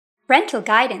Parental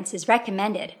guidance is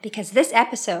recommended because this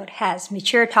episode has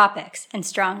mature topics and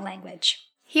strong language.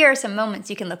 Here are some moments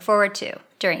you can look forward to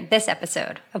during this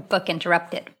episode of Book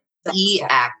Interrupted.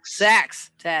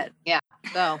 Sex, Ted. Yeah.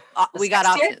 So we got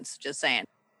options, just saying.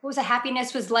 What was a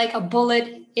happiness was like a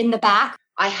bullet in the back?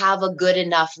 I have a good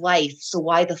enough life, so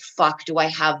why the fuck do I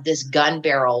have this gun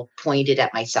barrel pointed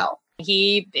at myself?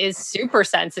 He is super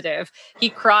sensitive. He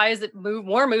cries at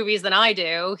more movies than I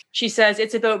do. She says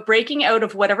it's about breaking out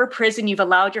of whatever prison you've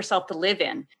allowed yourself to live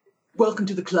in. Welcome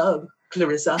to the club,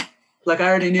 Clarissa. Like I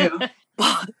already knew.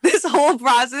 This whole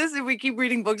process, if we keep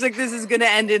reading books like this, is going to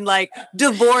end in like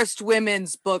divorced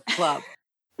women's book club.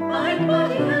 Mind,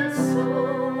 body, and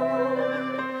soul.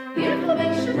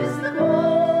 Information is the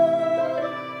goal.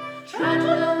 Try to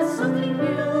learn something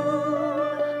new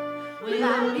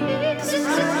without being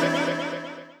distracted.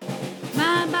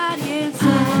 Mind, body, and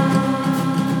soul.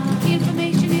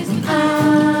 Information is the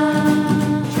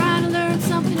goal. Try to learn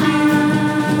something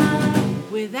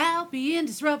new without being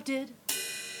disrupted.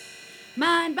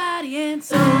 Mind, body, and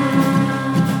soul.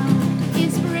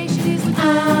 Inspiration is the goal.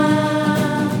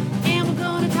 And we're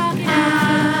gonna talk it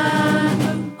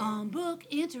out on Book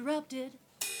Interrupted.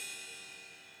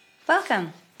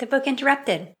 Welcome to Book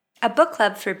Interrupted, a book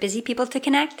club for busy people to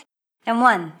connect, and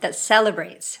one that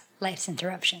celebrates life's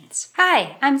interruptions.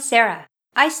 Hi, I'm Sarah.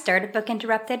 I started Book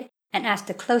Interrupted and asked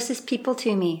the closest people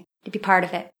to me to be part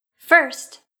of it.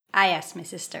 First, I asked my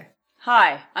sister.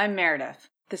 Hi, I'm Meredith,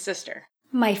 the sister.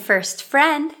 My first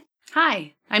friend.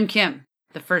 Hi, I'm Kim,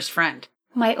 the first friend.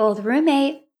 My old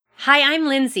roommate. Hi, I'm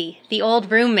Lindsay, the old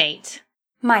roommate.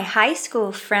 My high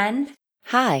school friend.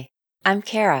 Hi, I'm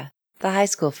Kara, the high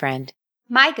school friend.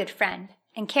 My good friend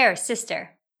and Kara's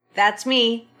sister. That's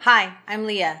me. Hi, I'm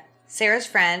Leah, Sarah's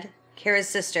friend, Kara's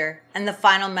sister, and the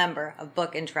final member of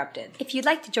Book Interrupted. If you'd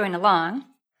like to join along,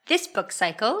 this book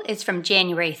cycle is from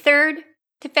January 3rd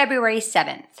to February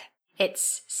 7th.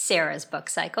 It's Sarah's book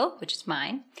cycle, which is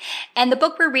mine. And the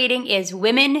book we're reading is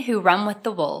Women Who Run with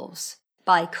the Wolves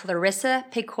by Clarissa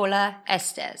Pinkola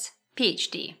Estes,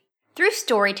 PhD. Through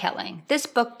storytelling, this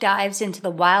book dives into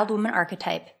the wild woman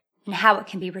archetype and how it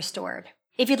can be restored.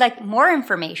 If you'd like more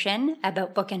information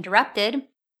about Book Interrupted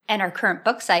and our current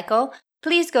book cycle,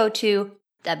 please go to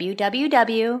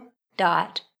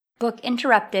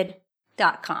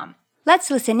www.bookinterrupted.com.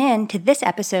 Let's listen in to this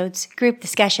episode's group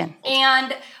discussion.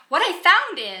 And what I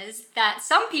found is that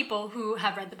some people who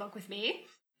have read the book with me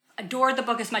adore the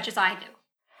book as much as I do.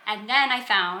 And then I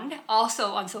found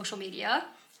also on social media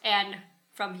and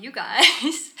from you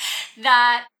guys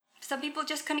that some people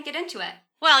just couldn't get into it.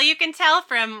 Well, you can tell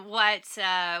from what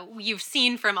you've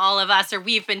seen from all of us, or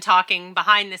we've been talking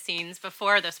behind the scenes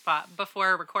before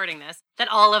recording this, that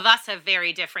all of us have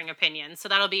very differing opinions. So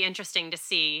that'll be interesting to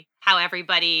see how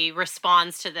everybody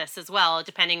responds to this as well,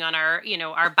 depending on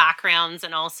our backgrounds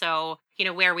and also,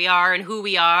 where we are and who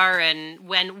we are and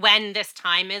when this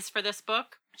time is for this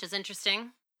book, which is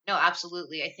interesting. No,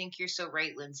 absolutely. I think you're so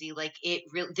right, Lindsay. Like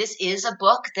this is a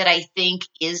book that I think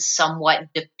is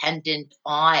somewhat dependent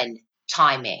on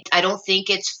timing. I don't think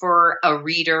it's for a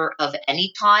reader of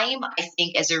any time. I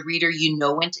think as a reader,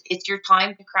 when it's your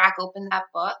time to crack open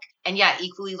that book. And yeah,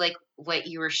 equally like what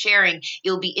you were sharing,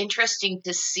 it'll be interesting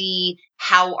to see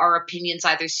how our opinions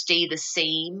either stay the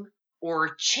same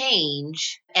or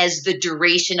change as the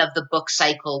duration of the book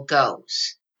cycle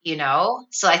goes.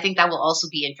 So I think that will also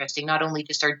be interesting, not only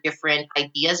just our different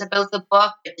ideas about the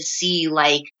book, but to see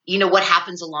what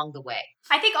happens along the way.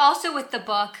 I think also with the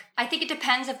book, I think it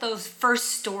depends if those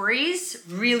first stories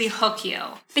really hook you.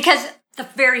 Because the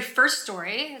very first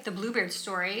story, the Bluebeard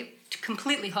story,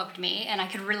 completely hooked me and I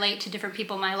could relate to different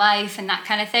people in my life and that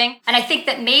kind of thing. And I think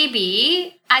that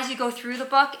maybe as you go through the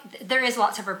book, there is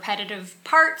lots of repetitive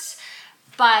parts,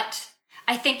 but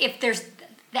I think if there's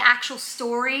the actual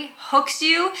story hooks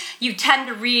you, you tend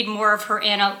to read more of her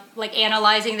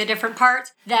analyzing the different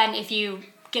parts than if you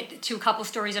get to a couple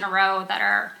stories in a row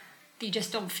that you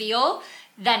just don't feel,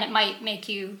 then it might make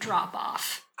you drop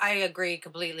off. I agree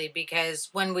completely because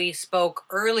when we spoke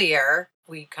earlier,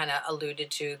 we kind of alluded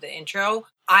to the intro.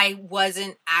 I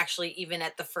wasn't actually even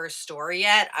at the first story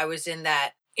yet. I was in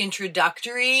that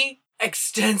introductory,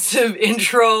 extensive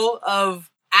intro of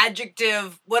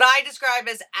what I describe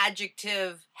as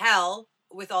adjective hell,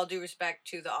 with all due respect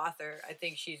to the author. I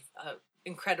think she's an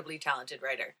incredibly talented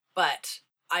writer, but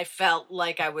I felt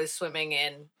like I was swimming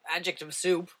in adjective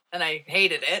soup and I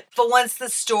hated it. But once I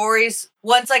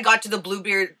got to the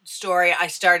Bluebeard story, I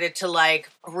started to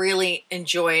really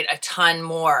enjoy it a ton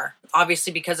more.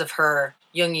 Obviously because of her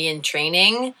Jungian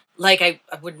training, I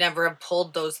would never have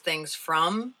pulled those things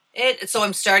from it. So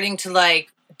I'm starting to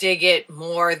dig it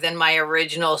more than my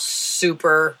original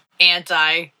super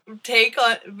anti take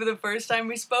on the first time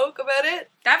we spoke about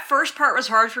it. That first part was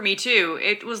hard for me too.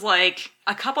 It was like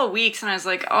a couple weeks and I was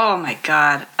like, oh my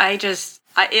God, I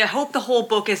hope the whole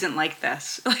book isn't like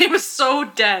this. It was so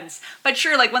dense. But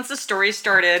sure, like once the story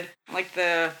started, like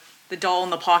the doll in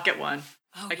the pocket one.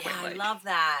 Oh I love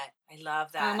that. I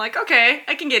love that. And I'm like, okay,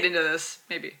 I can get into this,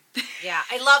 maybe. Yeah,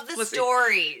 I love the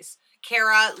stories.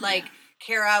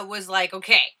 Kara was like,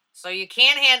 okay, so you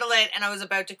can't handle it, and I was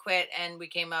about to quit, and we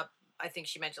came up, I think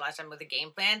she mentioned last time, with a game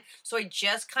plan. So I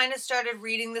just kind of started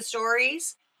reading the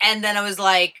stories, and then I was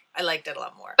like, I liked it a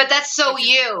lot more. But that's so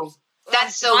you.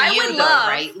 That's so you, though,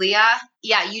 right, Leah?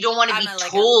 Yeah, you don't want to be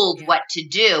told what to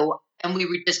do, and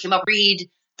we just came up, read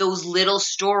those little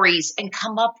stories, and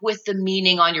come up with the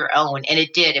meaning on your own, and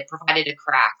it did. It provided a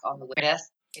crack on the way.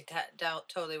 It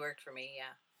totally worked for me, yeah.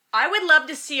 I would love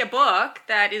to see a book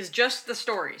that is just the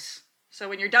stories. So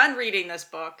when you're done reading this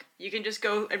book, you can just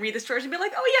go and read the stories and be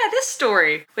like, oh yeah, this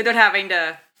story, without having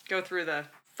to go through the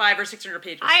 500 or 600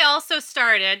 pages. I also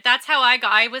started, that's how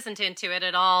I wasn't into it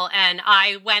at all. And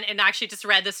I went and actually just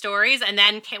read the stories and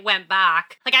then went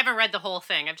back. Like I haven't read the whole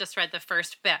thing. I've just read the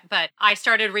first bit, but I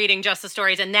started reading just the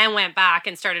stories and then went back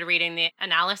and started reading the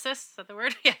analysis. Is that the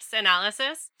word? Yes,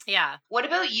 analysis. Yeah. What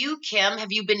about you, Kim?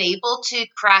 Have you been able to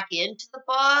crack into the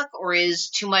book, or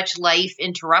is too much life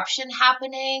interruption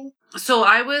happening? So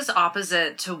I was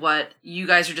opposite to what you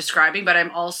guys are describing, but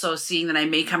I'm also seeing that I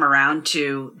may come around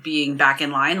to being back in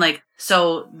line. Like,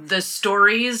 so the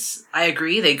stories, I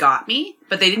agree, they got me,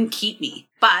 but they didn't keep me.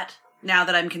 But now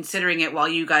that I'm considering it while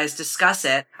you guys discuss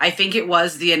it, I think it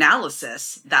was the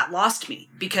analysis that lost me,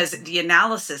 because the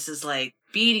analysis is like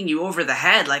beating you over the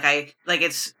head. I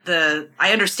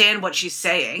understand what she's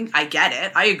saying. I get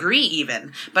it. I agree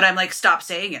even, but I'm like, stop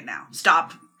saying it now.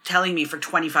 Stop telling me for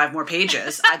 25 more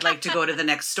pages. I'd like to go to the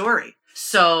next story.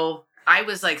 So I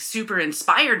was like super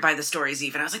inspired by the stories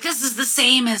even. I was like, this is the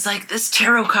same as like this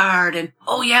tarot card. And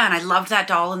oh yeah, and I loved that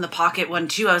doll in the pocket one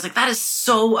too. I was like, that is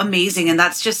so amazing. And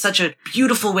that's just such a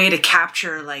beautiful way to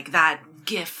capture like that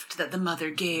gift that the mother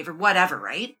gave or whatever,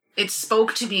 right? It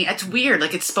spoke to me. It's weird.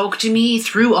 Like it spoke to me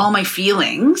through all my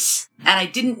feelings, and I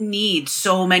didn't need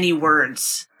so many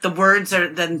words. The words are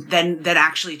then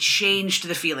actually changed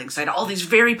the feelings. I had all these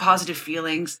very positive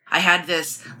feelings. I had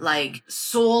this like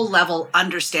soul level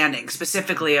understanding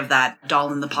specifically of that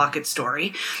doll in the pocket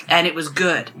story, and it was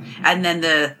good. And then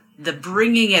the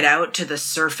bringing it out to the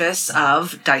surface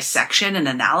of dissection and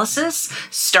analysis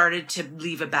started to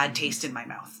leave a bad taste in my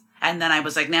mouth. And then I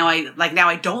was like, now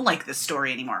I don't like this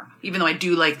story anymore, even though I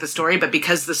do like the story, but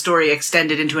because the story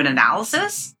extended into an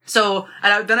analysis. So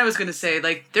then I was going to say,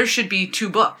 like, there should be 2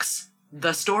 books,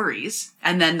 the stories,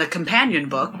 and then the companion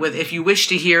book with, if you wish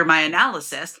to hear my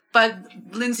analysis. But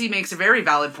Lindsay makes a very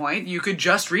valid point. You could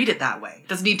just read it that way. It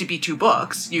doesn't need to be 2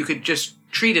 books. You could just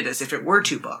treat it as if it were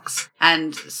 2 books.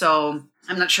 And so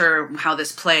I'm not sure how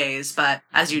this plays, but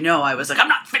as you know, I was like, I'm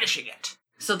not finishing it.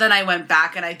 So then I went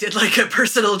back and I did like a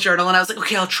personal journal and I was like,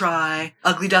 okay, I'll try.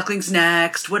 Ugly Ducklings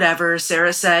next, whatever.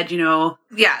 Sarah said,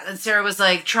 yeah. And Sarah was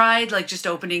like, tried like just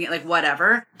opening it, like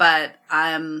whatever. But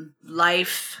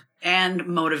life and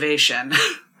motivation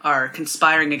are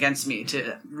conspiring against me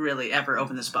to really ever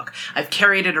open this book. I've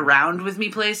carried it around with me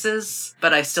places,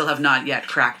 but I still have not yet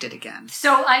cracked it again.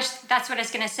 So that's what I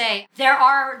was going to say. There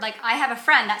are, like, I have a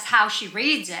friend, that's how she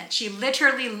reads it. She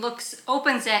literally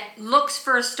opens it, looks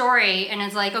for a story, and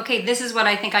is like, okay, this is what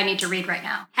I think I need to read right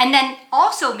now. And then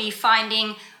also me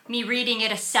reading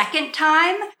it a second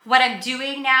time. What I'm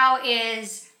doing now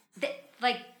is,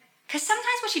 because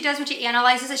sometimes what she does when she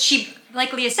analyzes it, she,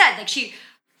 like Leah said, like she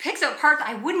picks out parts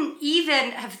I wouldn't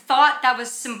even have thought that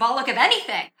was symbolic of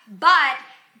anything. But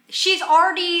she's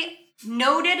already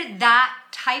noted that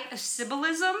type of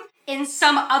symbolism in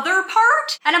some other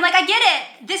part. And I'm like, I get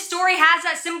it. This story has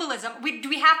that symbolism. Do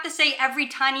we have to say every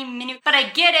tiny minute? But I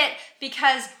get it,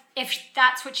 because if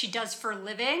that's what she does for a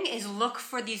living, is look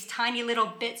for these tiny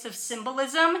little bits of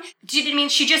symbolism. Do you know what I mean?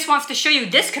 She just wants to show you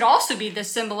this could also be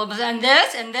this symbolism, and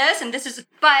this, and this, and this is...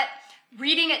 But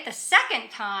reading it the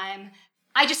second time,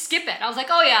 I just skip it. I was like,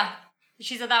 oh yeah,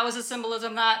 she said that was a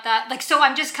symbolism, that. Like, so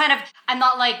I'm just kind of, I'm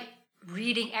not like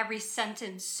reading every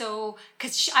sentence. So,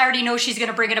 because I already know she's going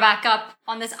to bring it back up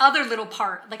on this other little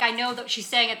part. Like, I know that she's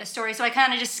saying at the story, so I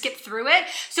kind of just skip through it.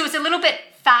 So it's a little bit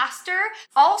faster.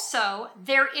 Also,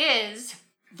 there is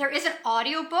an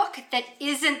audiobook that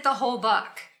isn't the whole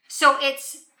book. So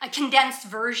it's a condensed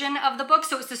version of the book.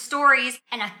 So it's the stories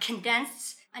and a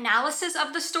condensed analysis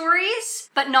of the stories,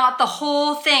 but not the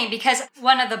whole thing, because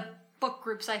one of the book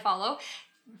groups I follow,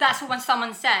 that's what when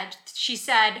someone said. She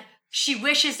said, she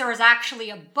wishes there was actually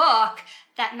a book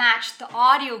that matched the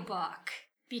audiobook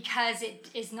because it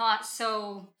is not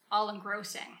so all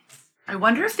engrossing. I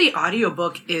wonder if the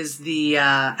audiobook is the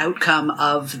outcome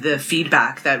of the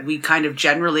feedback that we kind of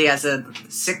generally as a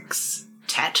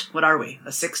sextet, what are we?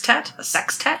 A sextet? A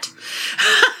sextet?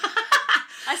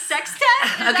 A sextet?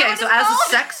 Okay, so as a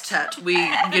sextet, we,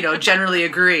 generally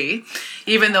agree,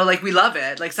 even though, we love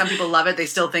it. Like, some people love it, they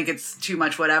still think it's too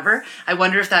much whatever. I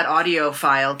wonder if that audio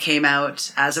file came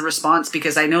out as a response,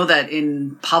 because I know that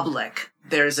in public,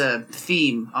 there's a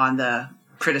theme on the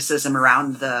criticism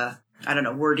around the,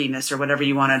 wordiness or whatever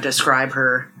you want to describe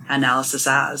her analysis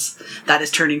as. That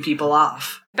is turning people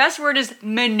off. Best word is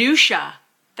minutia.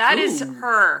 That is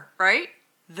her, right?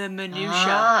 The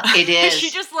minutia. It is. She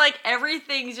just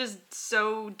everything's just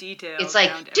so detailed. It's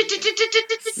like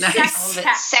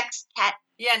sextet.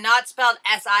 Yeah, not spelled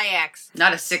S-I-X.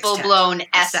 Not a sextet. Full-blown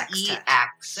S-E-X.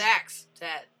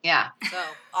 Sextet. Yeah. So,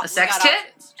 a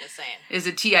sextet? Just saying. Is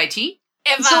it T-I-T?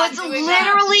 If, so it's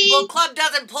literally... book club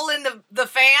doesn't pull in the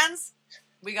fans,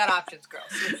 we got options, girls.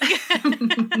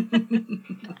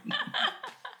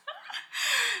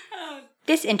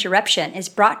 This interruption is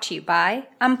brought to you by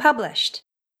Unpublished.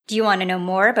 Do you want to know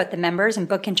more about the members in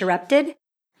Book Interrupted?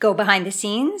 Go behind the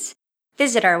scenes?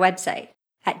 Visit our website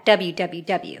at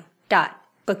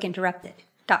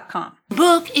www.bookinterrupted.com.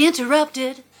 Book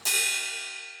interrupted.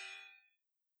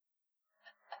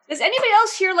 Does anybody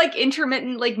else hear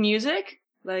intermittent music?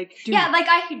 I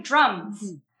hear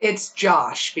drums. It's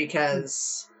Josh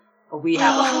because we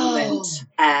have a movement,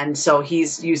 and so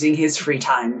he's using his free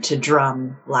time to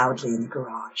drum loudly in the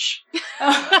garage.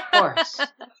 Of course.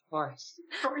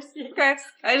 Okay.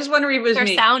 I just wonder if it was Their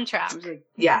me. soundtrack.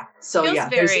 Yeah. So Feels yeah,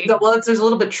 very- there's a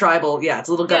little bit tribal. Yeah, it's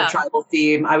a little bit of tribal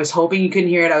theme. I was hoping you couldn't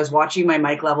hear it. I was watching my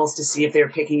mic levels to see if they were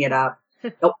picking it up.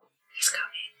 Nope. He's coming.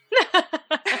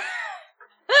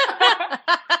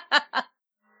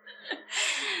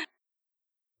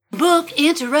 Book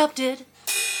interrupted.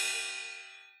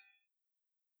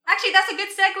 Actually, that's a good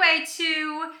segue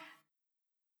to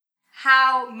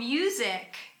how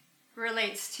music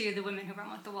relates to the women who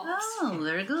run with the wolves. Oh,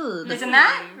 very good. Isn't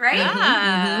that right?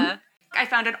 Yeah. I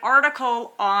found an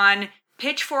article on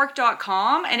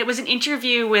pitchfork.com, and it was an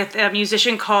interview with a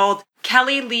musician called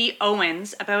Kelly Lee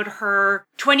Owens about her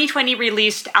 2020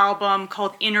 released album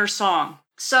called Inner Song.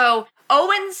 So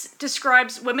Owens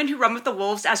describes Women Who Run with the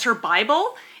Wolves as her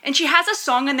Bible, and she has a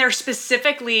song in there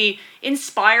specifically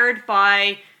inspired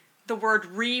by the word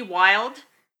rewild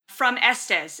from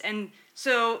Estes. And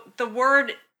so the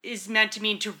word is meant to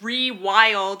mean to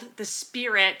rewild the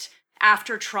spirit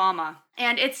after trauma.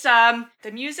 And it's the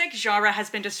music genre has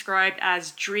been described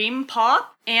as dream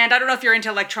pop. And I don't know if you're into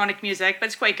electronic music, but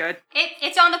it's quite good.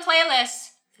 It's on the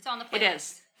playlist. It's on the playlist. It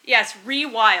is. Yes,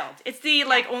 Rewild. It's the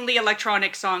only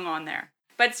electronic song on there.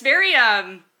 But it's very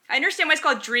I understand why it's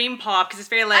called dream pop, because it's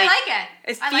very I like it.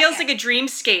 It feels like a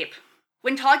dreamscape.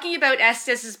 When talking about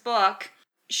Estes' book,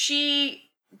 she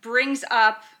brings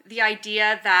up the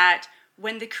idea that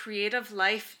when the creative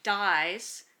life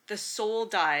dies, the soul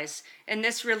dies. And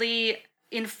this really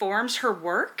informs her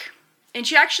work. And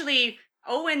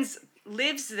Owens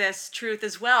lives this truth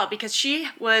as well, because she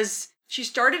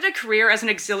started a career as an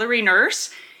auxiliary nurse,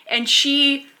 and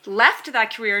she left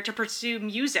that career to pursue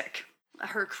music,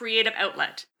 her creative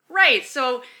outlet. Right,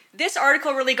 so this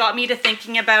article really got me to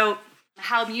thinking about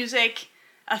how music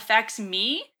affects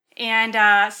me.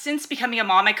 And since becoming a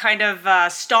mom, I kind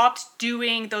of stopped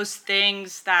doing those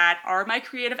things that are my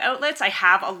creative outlets. I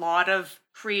have a lot of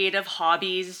creative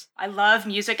hobbies. I love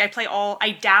music. I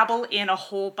dabble in a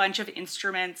whole bunch of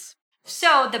instruments.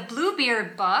 So the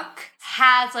Bluebeard book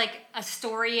has a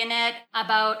story in it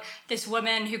about this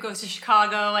woman who goes to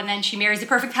Chicago, and then she marries the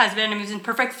perfect husband and moves in the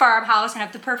perfect farmhouse and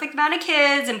have the perfect amount of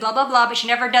kids and blah, blah, blah. But she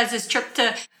never does this trip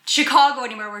to Chicago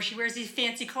anymore where she wears these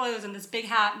fancy clothes and this big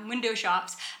hat and window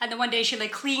shops. And then one day she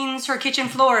cleans her kitchen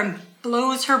floor and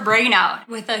blows her brain out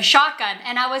with a shotgun.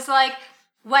 And I was like,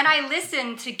 when I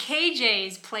listened to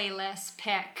KJ's playlist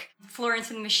pick,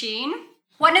 Florence and the Machine,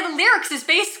 one of the lyrics is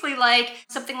basically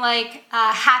something like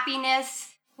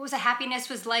happiness. What was it? Happiness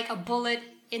was like a bullet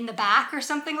in the back or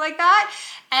something like that.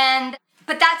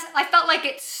 But I felt like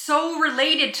it's so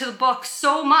related to the book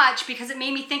so much because it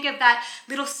made me think of that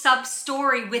little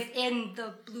sub-story within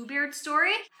the Bluebeard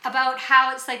story about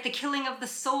how it's like the killing of the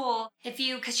soul.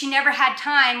 Because she never had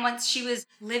time once she was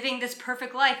living this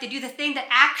perfect life to do the thing that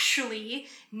actually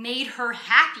made her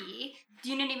happy. Do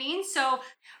you know what I mean? So,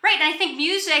 right, and I think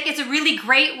music is a really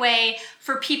great way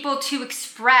for people to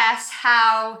express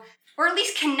how or at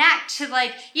least connect to,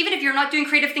 like, even if you're not doing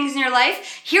creative things in your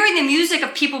life, hearing the music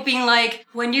of people being like,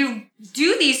 when you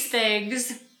do these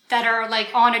things that are like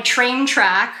on a train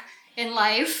track in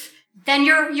life, then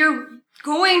you're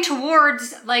going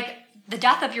towards like the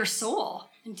death of your soul.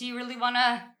 And do you really want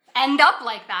to end up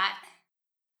like that?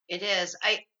 It is.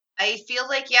 I feel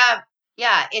like,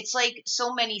 yeah, it's like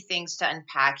so many things to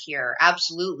unpack here.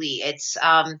 Absolutely. It's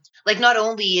like not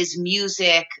only is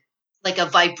music like a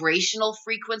vibrational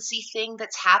frequency thing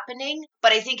that's happening,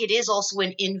 but I think it is also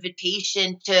an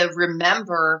invitation to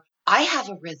remember I have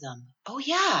a rhythm. Oh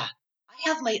yeah, I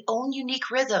have my own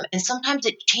unique rhythm, and sometimes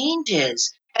it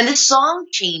changes, and the song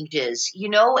changes,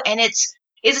 and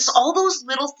it's all those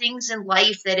little things in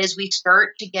life that as we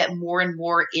start to get more and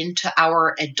more into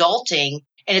our adulting,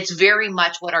 and it's very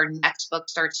much what our next book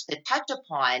starts to touch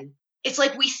upon. It's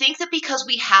like we think that because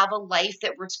we have a life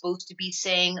that we're supposed to be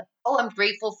saying, oh, I'm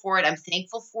grateful for it, I'm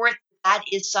thankful for it, that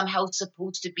is somehow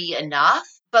supposed to be enough.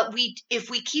 But if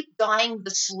we keep dying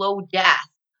the slow death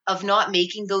of not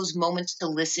making those moments to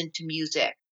listen to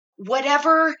music,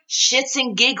 whatever shits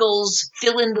and giggles,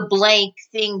 fill in the blank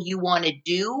thing you want to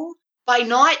do, by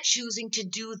not choosing to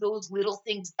do those little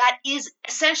things, that is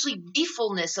essentially the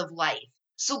fullness of life.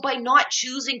 So by not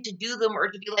choosing to do them, or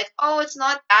to be like, oh, it's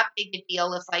not that big a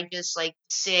deal if I just like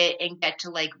sit and get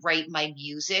to like write my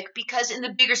music, because in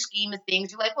the bigger scheme of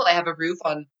things, you're like, well, I have a roof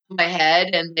on my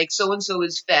head and like so-and-so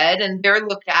is fed and they're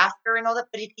looked after and all that.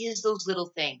 But it is those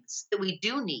little things that we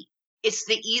do need. It's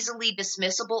the easily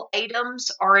dismissible items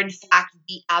are in fact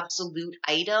the absolute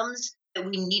items that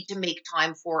we need to make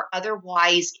time for.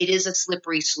 Otherwise, it is a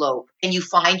slippery slope. And you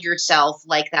find yourself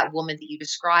like that woman that you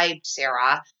described,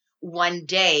 Sarah, one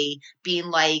day being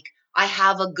like, I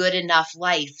have a good enough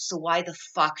life, so why the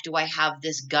fuck do I have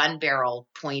this gun barrel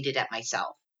pointed at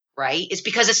myself, right? It's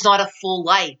because it's not a full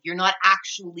life. You're not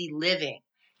actually living.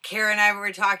 Kara and I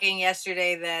were talking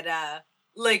yesterday that,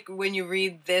 like, when you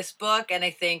read this book, and I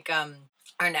think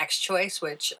our next choice,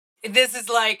 which this is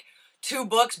like 2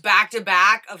 books back to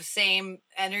back of same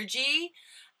energy.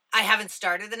 I haven't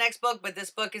started the next book, but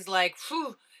this book is like,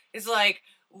 whew, it's like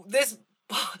this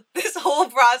whole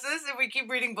process, if we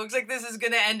keep reading books like this, is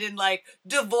going to end in like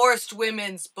divorced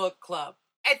women's book club.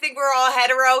 I think we're all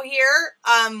hetero here,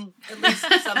 at least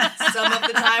some of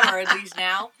the time, or at least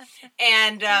now.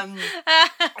 And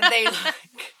they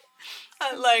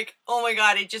like, oh my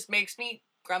God, it just makes me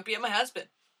grumpy at my husband.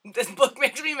 This book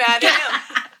makes me mad at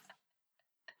him.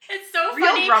 It's so Real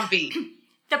funny. grumpy.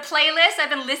 The playlist, I've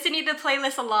been listening to the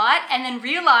playlist a lot, and then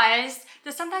realized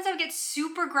that sometimes I would get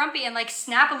super grumpy and like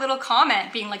snap a little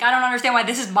comment being like, I don't understand why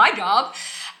this is my job.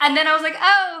 And then I was like,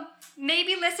 oh,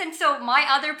 maybe listen. So my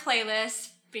other playlist,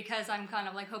 because I'm kind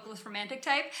of like hopeless romantic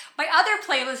type, my other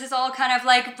playlist is all kind of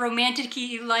like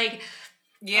romantic-y, like,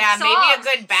 yeah, songs. maybe a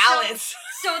good balance.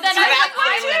 So then I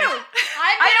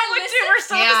would too. We're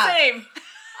so the same.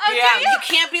 Okay. Yeah, you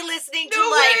can't be listening to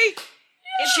like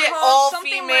shit, all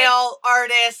female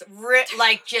artists,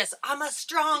 like just I'm a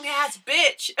strong ass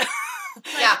bitch.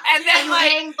 Yeah, and then you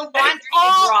like hang the laundry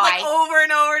all dry. like over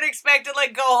and over and expect to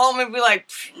like go home and be like,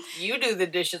 you do the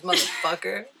dishes,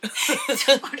 motherfucker.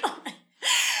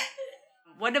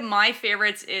 One of my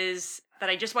favorites is that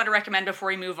I just want to recommend before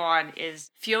we move on is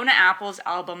Fiona Apple's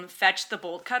album Fetch the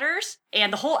Bolt Cutters,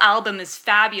 and the whole album is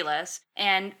fabulous.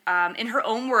 And in her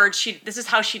own words, this is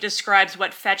how she describes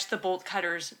what Fetch the Bolt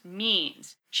Cutters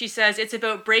means. She says it's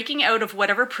about breaking out of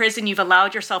whatever prison you've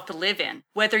allowed yourself to live in,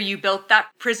 whether you built that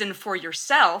prison for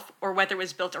yourself or whether it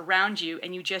was built around you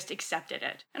and you just accepted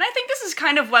it. And I think this is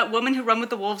kind of what Women Who Run with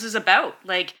the Wolves is about.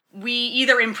 Like, we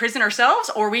either imprison ourselves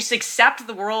or we just accept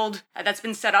the world that's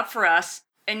been set up for us,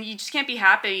 and you just can't be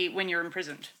happy when you're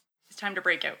imprisoned. It's time to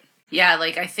break out. Yeah,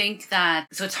 like I think that,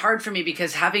 so it's hard for me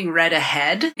because having read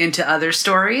ahead into other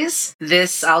stories,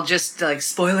 I'll just like,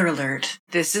 spoiler alert,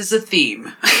 this is a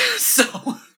theme.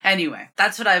 So anyway,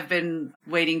 that's what I've been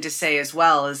waiting to say as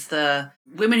well, is the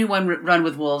Women Who Run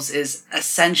with Wolves is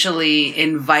essentially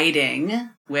inviting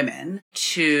women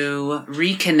to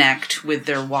reconnect with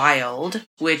their wild,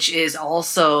 which is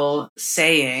also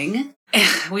saying,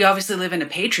 we obviously live in a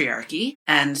patriarchy,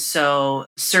 and so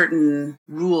certain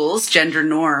rules, gender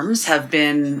norms, have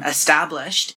been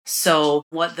established. So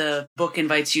what the book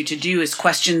invites you to do is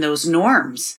question those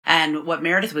norms. And what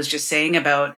Meredith was just saying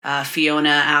about Fiona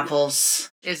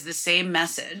Apple's is the same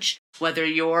message. Whether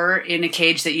you're in a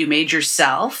cage that you made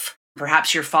yourself,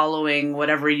 perhaps you're following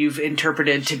whatever you've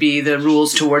interpreted to be the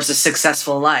rules towards a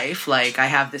successful life, like I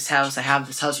have this house, I have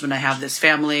this husband, I have this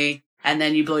family, and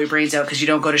then you blow your brains out because you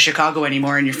don't go to Chicago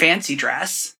anymore in your fancy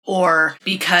dress, or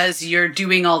because you're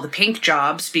doing all the pink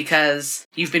jobs because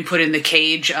you've been put in the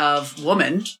cage of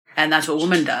woman And that's what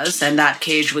woman does. And that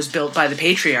cage was built by the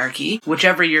patriarchy.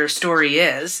 Whichever your story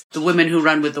is, the women who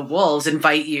run with the wolves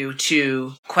invite you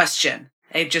to question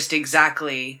just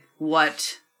exactly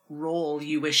what role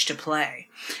you wish to play,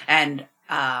 and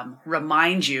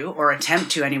remind you, or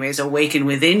attempt to anyways, awaken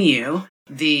within you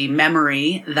the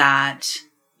memory that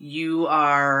you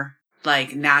are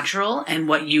like natural, and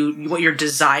what your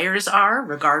desires are,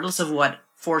 regardless of what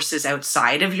forces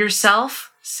outside of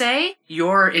yourself say.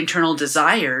 Your internal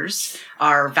desires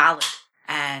are valid,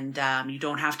 and you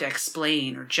don't have to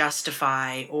explain or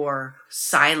justify or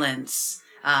silence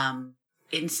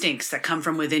instincts that come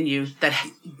from within you that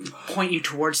point you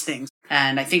towards things.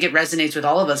 And I think it resonates with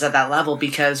all of us at that level,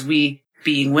 because we,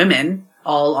 being women,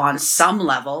 all on some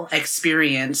level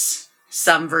experience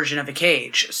some version of a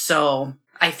cage. So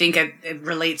I think it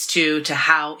relates to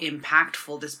how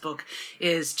impactful this book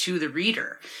is to the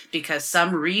reader, because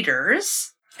some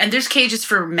readers, and there's cages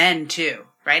for men too,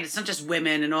 right? It's not just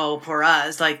women and, oh, poor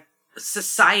us. Like,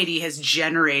 society has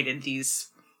generated these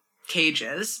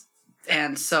cages.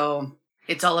 And so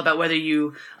it's all about whether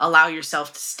you allow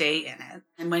yourself to stay in it.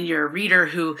 And when you're a reader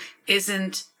who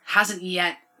hasn't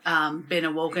yet been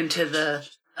awoken to the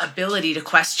ability to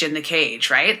question the cage,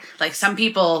 right? Like, some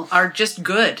people are just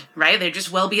good, right? They're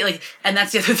just like, and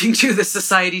that's the other thing too, the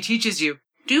society teaches you.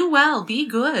 Do well, be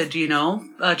good,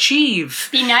 achieve.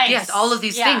 Be nice. Yes, all of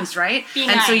these things, right? Be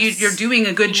and nice. so you're doing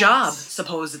a good job,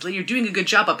 supposedly. You're doing a good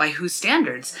job, but by whose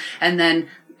standards? And then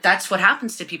that's what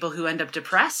happens to people who end up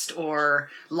depressed or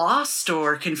lost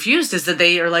or confused, is that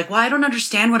they are like, well, I don't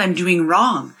understand what I'm doing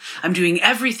wrong. I'm doing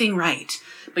everything right.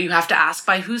 But you have to ask,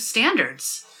 by whose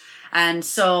standards? And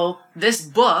so this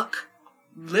book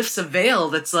lifts a veil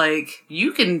that's like,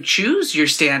 you can choose your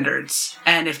standards.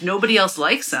 And if nobody else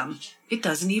likes them, it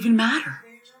doesn't even matter.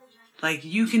 Like,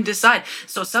 you can decide.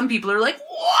 So some people are like,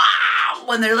 wow,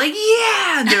 when they're like,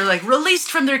 yeah, and they're like released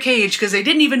from their cage because they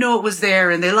didn't even know it was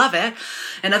there and they love it.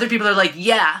 And other people are like,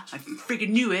 yeah, I freaking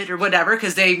knew it, or whatever,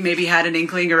 because they maybe had an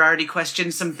inkling or already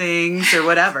questioned some things or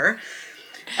whatever.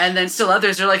 And then still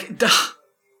others are like, duh,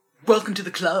 welcome to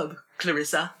the club,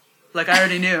 Clarissa. Like, I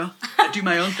already knew. I do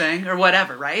my own thing or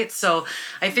whatever, right? So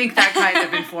I think that kind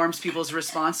of informs people's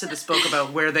response to this book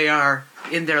about where they are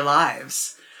in their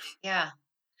lives. Yeah,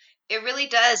 it really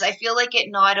does. I feel like it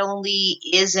not only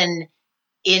is an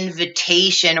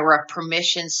invitation or a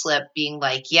permission slip being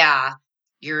like, yeah,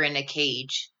 you're in a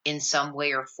cage in some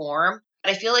way or form,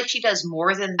 but I feel like she does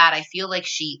more than that. I feel like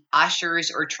she ushers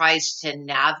or tries to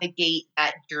navigate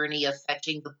that journey of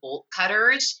fetching the bolt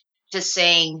cutters to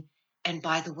saying, and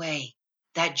by the way,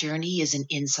 that journey is an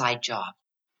inside job.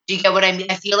 Do you get what I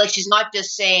mean? I feel like she's not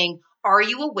just saying, are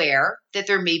you aware that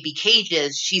there may be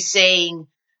cages? She's saying,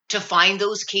 to find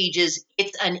those cages,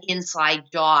 it's an inside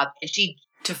job. And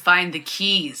to find the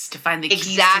keys, exactly, keys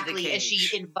to the cage. And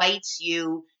she invites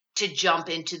you to jump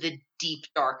into the deep,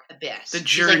 dark abyss. The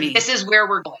journey. Like, this is where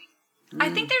we're going.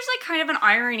 I think there's like kind of an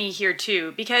irony here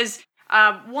too, because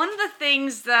one of the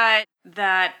things that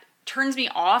turns me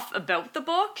off about the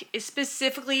book is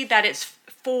specifically that it's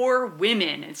for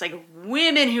women. It's like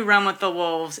women who run with the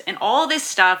wolves and all this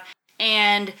stuff.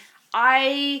 And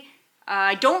I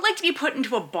don't like to be put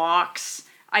into a box.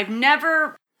 I've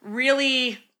never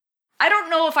really, I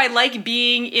don't know if I like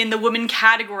being in the woman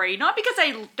category, not because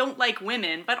I don't like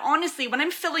women, but honestly, when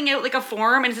I'm filling out like a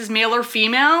form and it says male or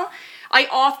female, I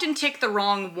often tick the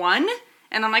wrong one.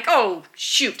 And I'm like, oh,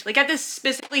 shoot. Like, I have to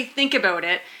specifically think about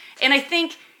it. And I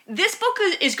think this book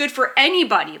is good for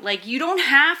anybody. Like, you don't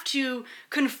have to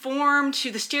conform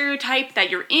to the stereotype that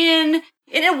you're in.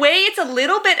 In a way, it's a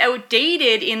little bit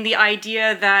outdated in the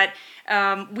idea that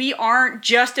we aren't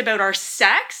just about our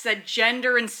sex, that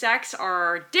gender and sex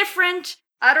are different.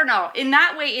 I don't know. In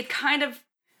that way, it kind of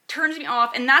turns me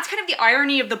off. And that's kind of the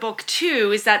irony of the book,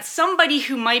 too, is that somebody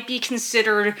who might be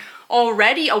considered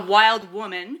already a wild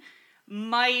woman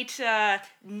might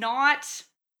not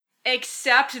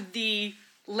accept the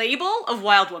label of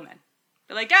wild woman.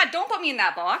 They're like, Dad, don't put me in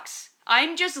that box.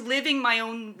 I'm just living my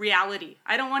own reality.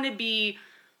 I don't want to be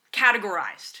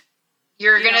categorized.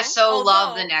 You're going to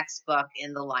love the next book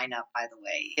in the lineup, by the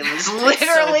way. It was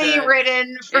literally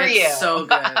written for you. It's so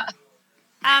good.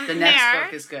 The next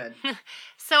book is good.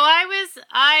 So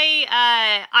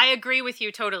I agree with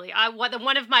you totally.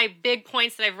 One of my big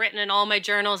points that I've written in all my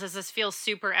journals is this feels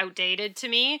super outdated to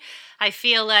me. I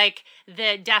feel like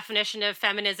the definition of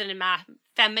feminism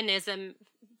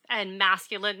and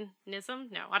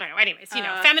masculinism. No, I don't know. Anyways, feminine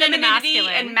and femininity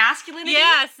masculine. and masculinity.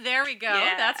 Yes, there we go.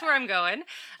 Yeah. That's where I'm going.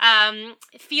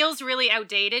 It feels really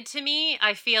outdated to me.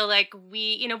 I feel like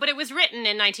but it was written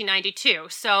in 1992.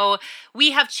 So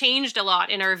we have changed a lot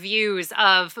in our views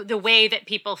of the way that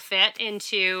people fit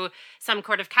into some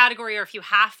sort of category, or if you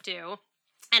have to.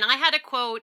 And I had a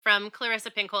quote from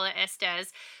Clarissa Pinkola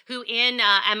Estes, who in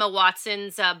Emma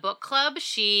Watson's book club,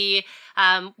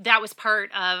 that was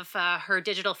part of her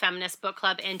Digital Feminist book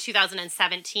club in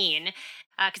 2017.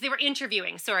 Because they were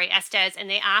interviewing, Estes, and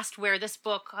they asked where this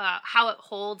book, how it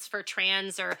holds for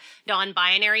trans or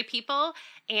non-binary people.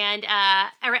 And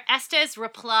Estes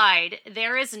replied,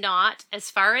 "There is not, as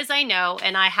far as I know,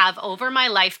 and I have over my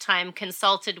lifetime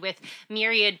consulted with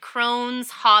myriad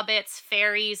crones, hobbits,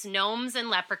 fairies, gnomes, and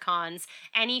leprechauns,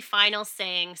 any final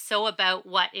saying so about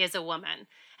what is a woman."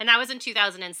 And that was in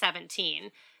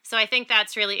 2017. So I think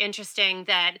that's really interesting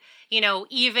that,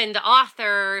 even the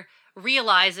author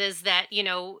realizes that,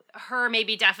 her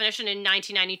maybe definition in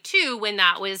 1992, when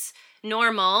that was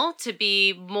normal to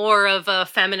be more of a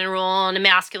feminine role and a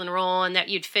masculine role, and that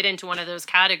you'd fit into one of those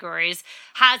categories,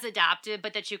 has adapted,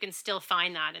 but that you can still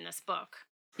find that in this book.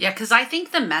 Yeah, because I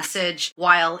think the message,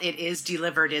 while it is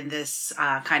delivered in this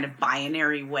kind of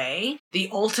binary way, the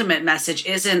ultimate message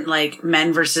isn't like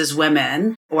men versus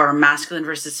women or masculine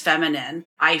versus feminine.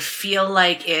 I feel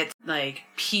like it's like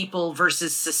people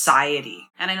versus society.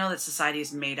 And I know that society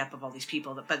is made up of all these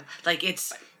people, but like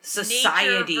it's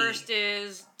society. Nature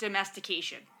versus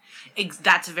domestication.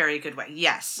 That's a very good way.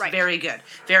 Yes. Right. Very good.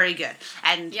 Very good.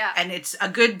 And it's a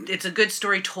good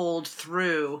story told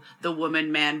through the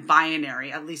woman-man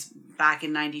binary, at least back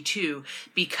in 92,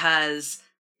 because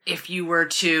if you were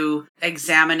to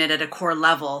examine it at a core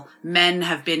level, men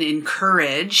have been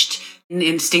encouraged in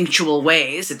instinctual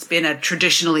ways. It's been a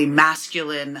traditionally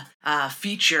masculine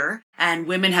feature, and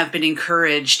women have been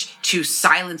encouraged to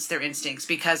silence their instincts,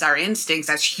 because our instincts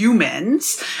as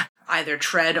humans either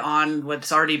tread on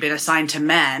what's already been assigned to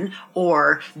men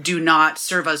or do not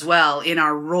serve us well in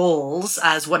our roles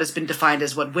as what has been defined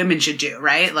as what women should do,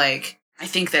 right? Like, I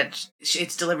think that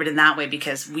it's delivered in that way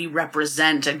because we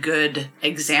represent a good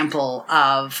example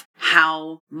of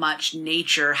how much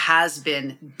nature has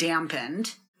been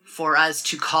dampened for us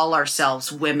to call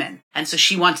ourselves women. And so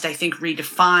she wants to, I think,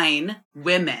 redefine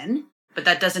women. But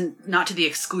that doesn't, not to the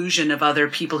exclusion of other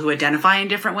people who identify in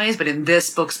different ways. But in this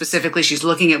book specifically, she's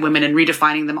looking at women and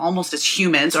redefining them almost as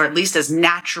humans, or at least as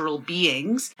natural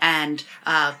beings, and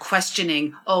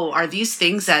questioning, are these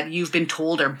things that you've been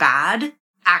told are bad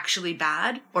actually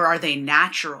bad, or are they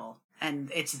natural?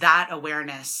 And it's that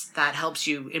awareness that helps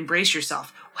you embrace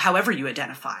yourself, however you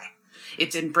identify.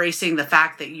 It's embracing the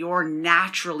fact that your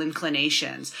natural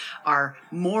inclinations are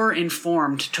more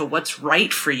informed to what's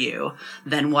right for you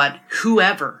than what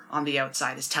whoever on the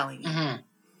outside is telling you. Mm-hmm.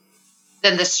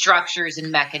 Than the structures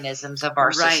and mechanisms of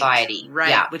our society. Right.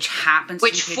 Yeah. Which happens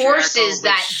Which to be patriarchal, forces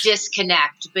that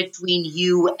disconnect between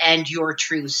you and your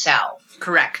true self.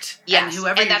 Correct. Yes.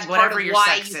 And that's part of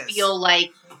why you feel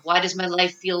like, why does my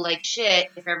life feel like shit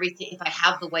if I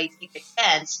have the white picket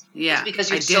fence? Yeah. It's because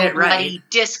you're I did so it right. bloody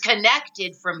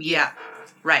disconnected from you. Yeah.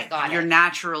 Right. Got Your it.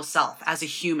 natural self as a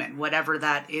human, whatever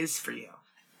that is for you.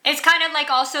 It's kind of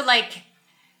like also like,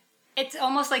 it's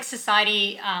almost like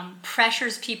society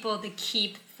pressures people to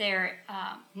keep their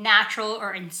natural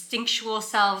or instinctual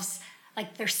selves,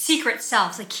 like their secret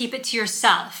selves, like keep it to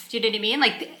yourself. Do you know what I mean?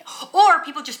 Like, or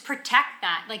people just protect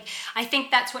that. Like, I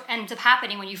think that's what ends up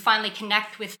happening when you finally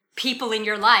connect with people in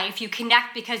your life. You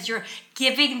connect because you're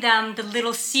giving them the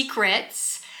little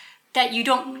secrets that you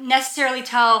don't necessarily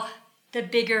tell the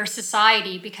bigger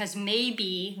society because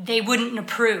maybe they wouldn't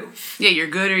approve. Yeah, you're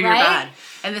good or you're Right? bad.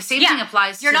 And the same thing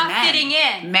applies You're to not men. fitting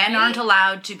in, Men right? aren't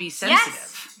allowed to be sensitive.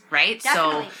 Yes, right?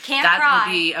 definitely. So Can't that cry.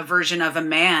 would be a version of a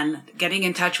man getting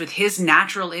in touch with his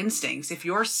natural instincts. If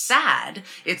you're sad,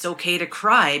 it's okay to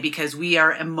cry because we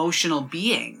are emotional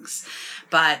beings.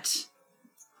 But,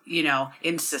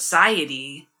 in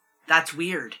society, that's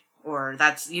weird. Or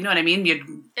that's, you know what I mean?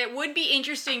 It would be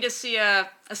interesting to see a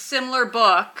similar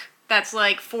book that's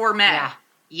like for men.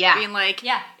 Yeah. Being like,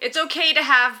 it's okay to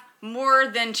have more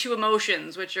than two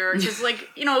emotions, which are, because like,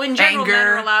 in general, men Anger.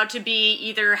 are allowed to be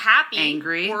either happy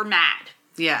Angry. or mad.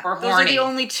 Yeah. Or Those are horny. the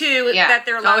only two Yeah. that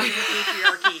they're allowed in the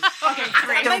patriarchy. Okay,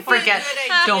 great.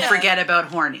 Don't forget about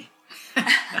horny.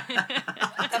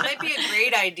 That might be a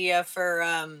great idea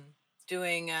for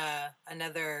doing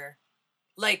another,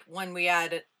 like when we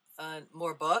add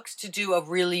more books, to do a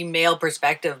really male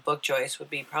perspective book choice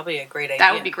would be probably a great idea.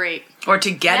 That would be great. Or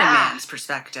to get a man's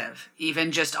perspective,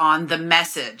 even just on the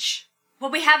message.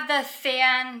 Well, we have the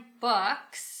fan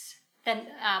books, then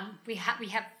we have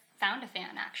found a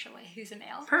fan actually who's a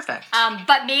male. Perfect.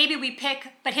 But maybe we pick.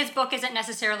 But his book isn't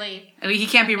necessarily. I mean, he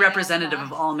can't be a male representative book.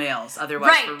 of all males. Otherwise,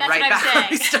 Right, we're that's right what I'm back where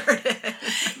we saying. started.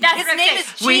 That's His what I'm name saying. is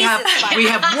Jesus. we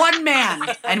have one man,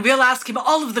 and we'll ask him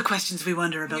all of the questions we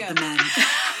wonder about the men.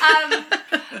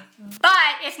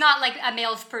 But it's not like a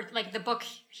male's like the book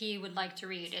he would like to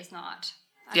read is not.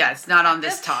 Yeah, it's not on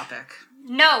this topic.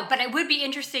 No, but it would be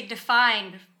interesting to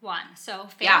find one. So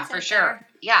Yeah, fans for out sure. there,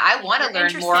 Yeah, I want to If you're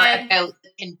learn more interested- about the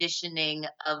conditioning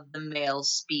of the male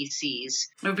species.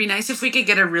 It would be nice if we could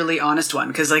get a really honest one,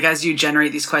 because like as you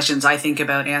generate these questions, I think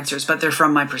about answers, but they're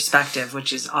from my perspective,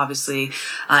 which is obviously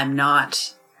I'm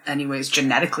not anyways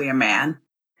genetically a man.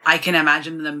 I can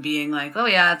imagine them being like, oh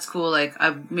yeah, it's cool. Like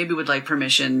I maybe would like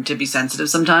permission to be sensitive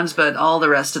sometimes, but all the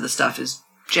rest of the stuff is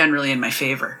generally in my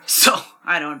favor. So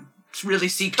I don't really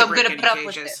seek to So I'm break gonna any put up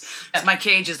with cages. this. My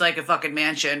cage is like a fucking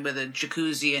mansion with a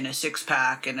jacuzzi and a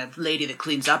 6-pack and a lady that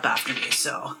cleans up after me.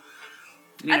 So,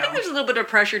 you I know. think there's a little bit of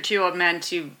pressure too on men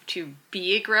to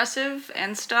be aggressive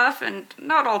and stuff, and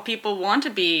not all people want to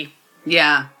be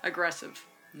Yeah. aggressive.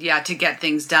 Yeah, to get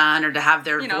things done or to have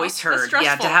their You know, voice it's heard. Yeah, to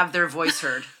stressful. have their voice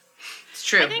heard. It's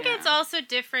true. I think it's also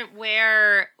different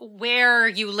where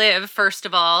you live, first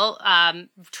of all,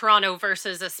 Toronto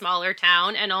versus a smaller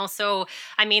town. And also,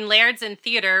 I mean, Laird's in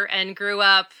theater and grew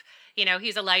up, you know,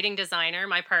 he's a lighting designer,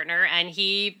 my partner, and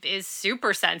he is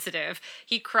super sensitive.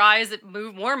 He cries at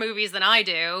more movies than I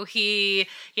do. He,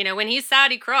 you know, when he's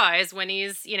sad, he cries. When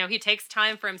he's, you know, he takes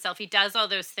time for himself. He does all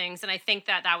those things. And I think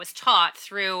that was taught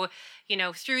through, you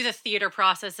know, through the theater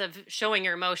process of showing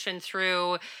your emotion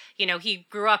through, you know, he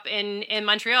grew up in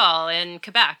Montreal, in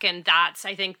Quebec. And that's,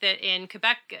 I think that in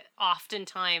Quebec,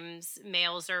 oftentimes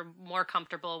males are more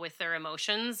comfortable with their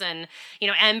emotions. And, you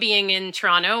know, and being in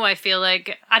Toronto, I feel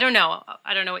like, I don't know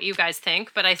what you guys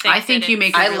think, but I think you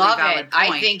make a I really love valid it.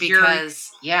 point I think because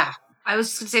yeah. I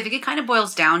was going to say, I think it kind of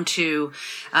boils down to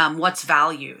what's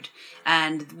valued.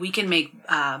 And we can make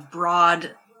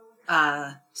broad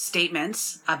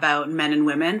statements about men and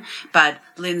women, but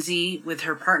Lindsay, with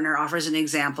her partner, offers an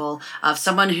example of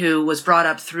someone who was brought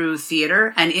up through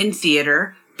theater, and in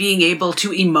theater, being able to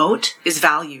emote is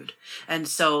valued. And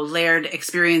so Laird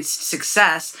experienced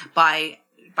success by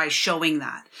showing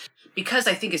that. Because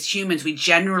I think as humans, we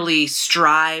generally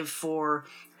strive for,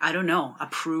 I don't know,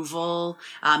 approval,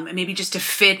 maybe just to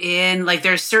fit in. Like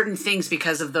there's certain things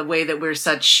because of the way that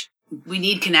we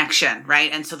need connection, right?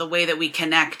 And so the way that we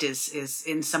connect is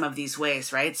in some of these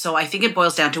ways, right? So I think it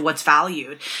boils down to what's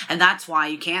valued. And that's why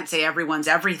you can't say everyone's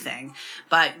everything.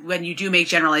 But when you do make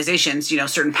generalizations, you know,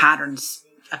 certain patterns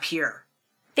appear.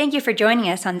 Thank you for joining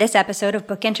us on this episode of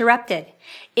Book Interrupted.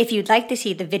 If you'd like to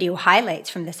see the video highlights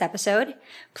from this episode,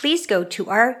 please go to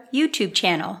our YouTube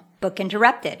channel, Book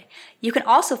Interrupted. You can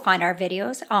also find our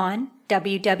videos on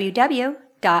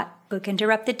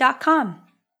www.bookinterrupted.com.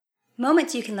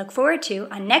 Moments you can look forward to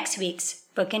on next week's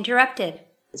Book Interrupted.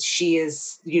 She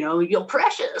is, you know, you're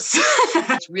precious.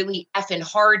 It's really effing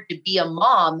hard to be a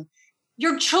mom.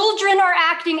 Your children are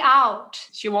acting out.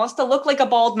 She wants to look like a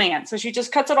bald man, so she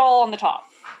just cuts it all on the top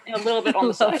and a little bit on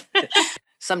the side.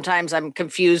 Sometimes I'm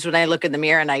confused when I look in the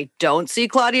mirror and I don't see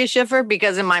Claudia Schiffer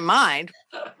because in my mind,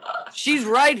 she's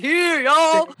right here,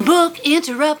 y'all. Book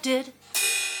Interrupted.